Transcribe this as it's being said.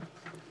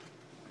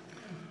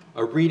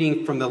A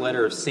reading from the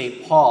letter of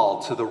St.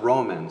 Paul to the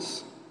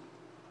Romans.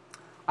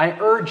 I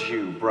urge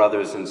you,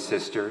 brothers and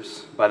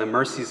sisters, by the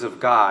mercies of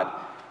God,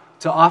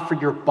 to offer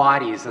your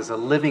bodies as a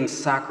living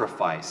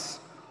sacrifice,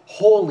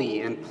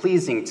 holy and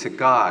pleasing to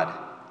God,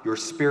 your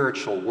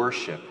spiritual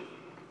worship.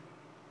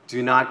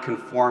 Do not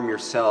conform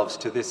yourselves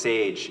to this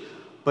age,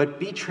 but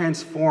be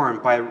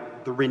transformed by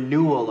the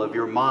renewal of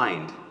your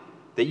mind,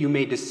 that you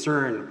may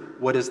discern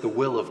what is the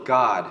will of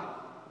God,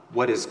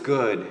 what is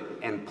good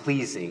and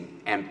pleasing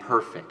and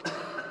perfect.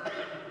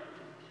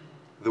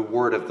 The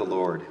word of the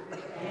Lord.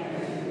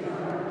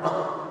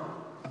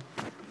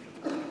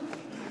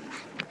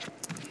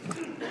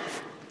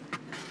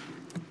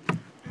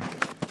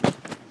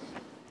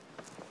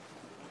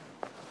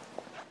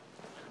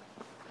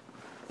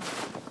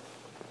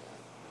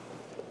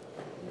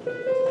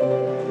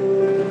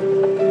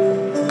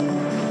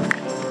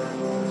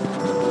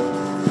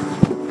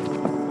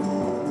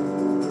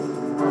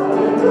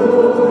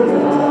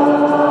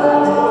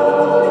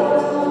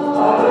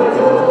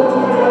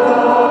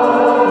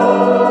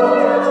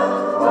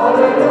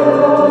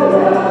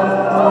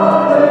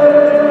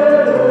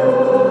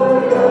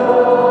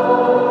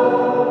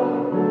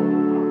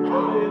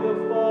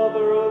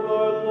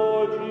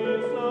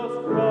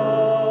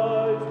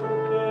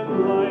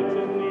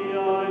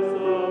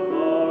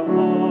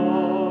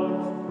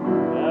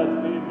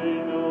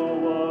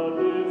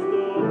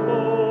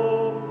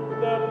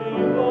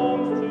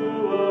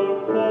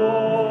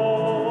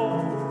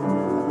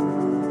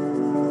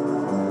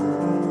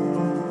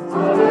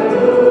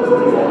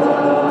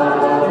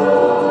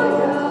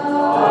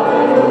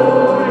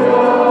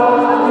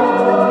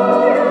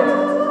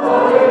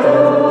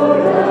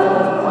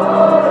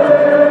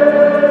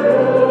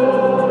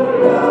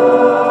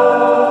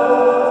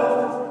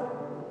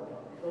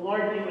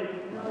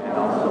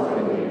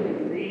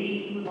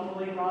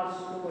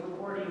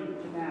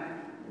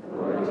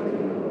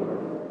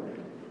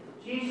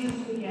 Jesus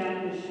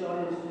began to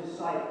show his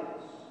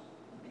disciples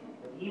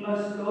that he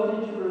must go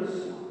to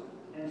Jerusalem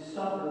and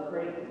suffer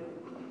greatly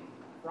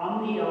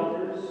from the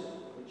elders,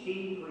 the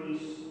chief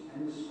priests,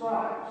 and the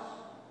scribes,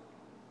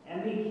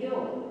 and be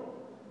killed,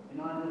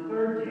 and on the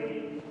third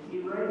day be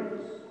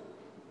raised.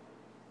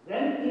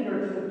 Then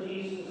Peter took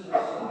Jesus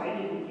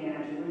aside and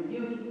began to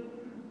rebuke him.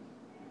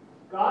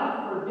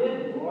 God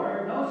forbid,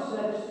 Lord, no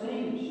such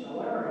thing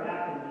shall ever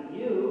happen to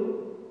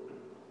you.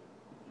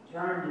 He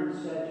turned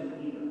and said to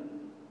Peter,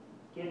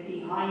 Get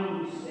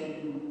behind me,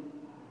 Satan.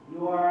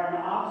 You are an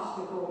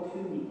obstacle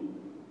to me.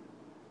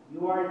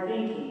 You are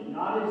thinking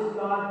not as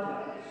God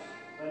does,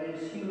 but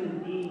as human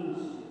beings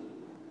do.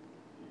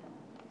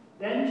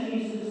 Then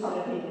Jesus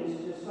said to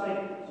his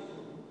disciples,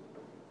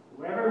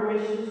 Whoever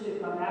wishes to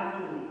come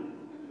after me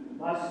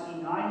must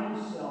deny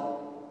himself,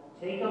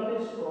 take up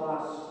his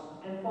cross,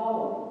 and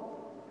follow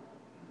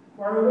me.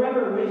 For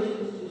whoever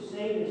wishes to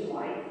save his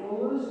life will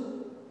lose it.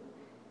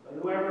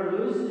 But whoever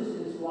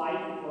loses his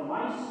life for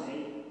my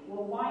sake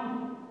will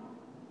find it.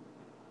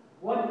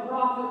 What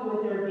profit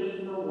would there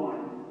be for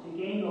one to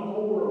gain the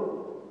whole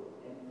world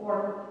and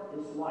forfeit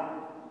his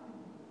life?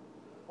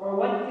 Or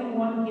what can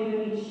one give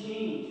in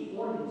exchange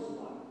for his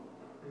life?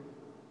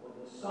 For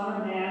the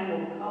Son of Man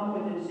will come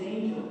with his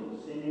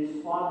angels in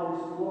his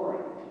Father's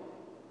glory,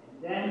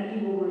 and then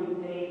he will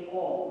repay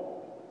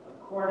all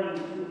according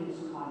to his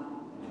conduct.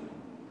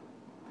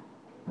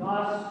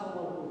 Gospel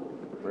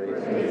of the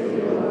Lord. Praise to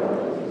you,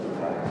 Lord Jesus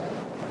Christ.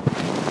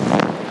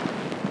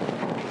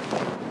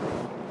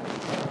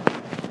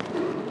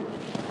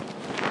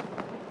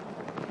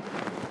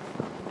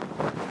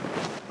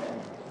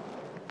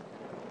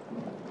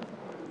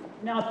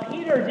 Now,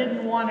 Peter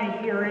didn't want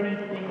to hear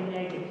anything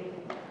negative.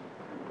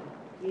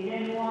 He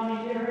didn't want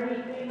to hear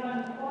anything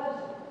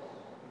unpleasant.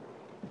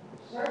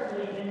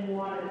 Certainly didn't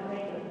want to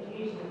think of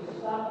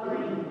Jesus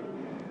suffering,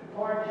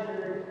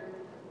 tortured,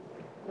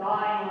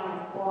 dying on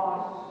a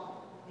cross,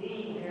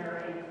 being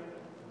buried,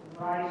 and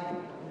rising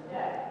from the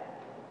dead.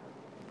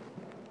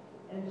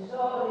 And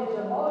so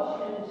his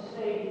emotions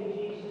say to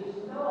Jesus,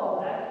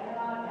 no, that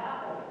cannot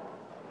happen.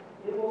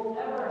 It will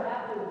never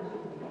happen to me.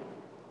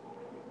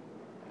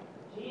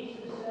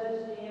 Jesus says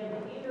to him,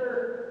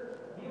 Peter,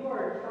 you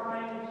are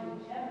trying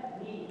to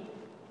tempt me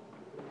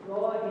to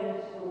go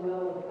against the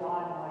will of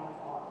God my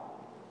Father.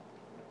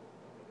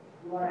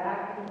 You are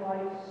acting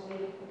like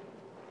Satan.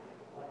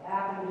 What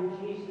happened to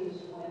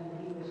Jesus when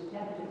he was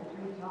tempted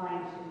 3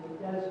 times in the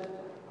desert?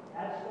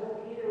 That's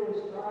what Peter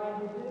was trying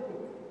to do.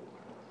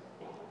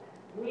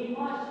 We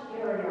must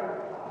carry our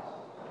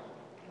crosses.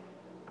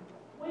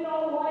 We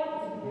don't like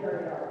to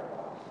carry our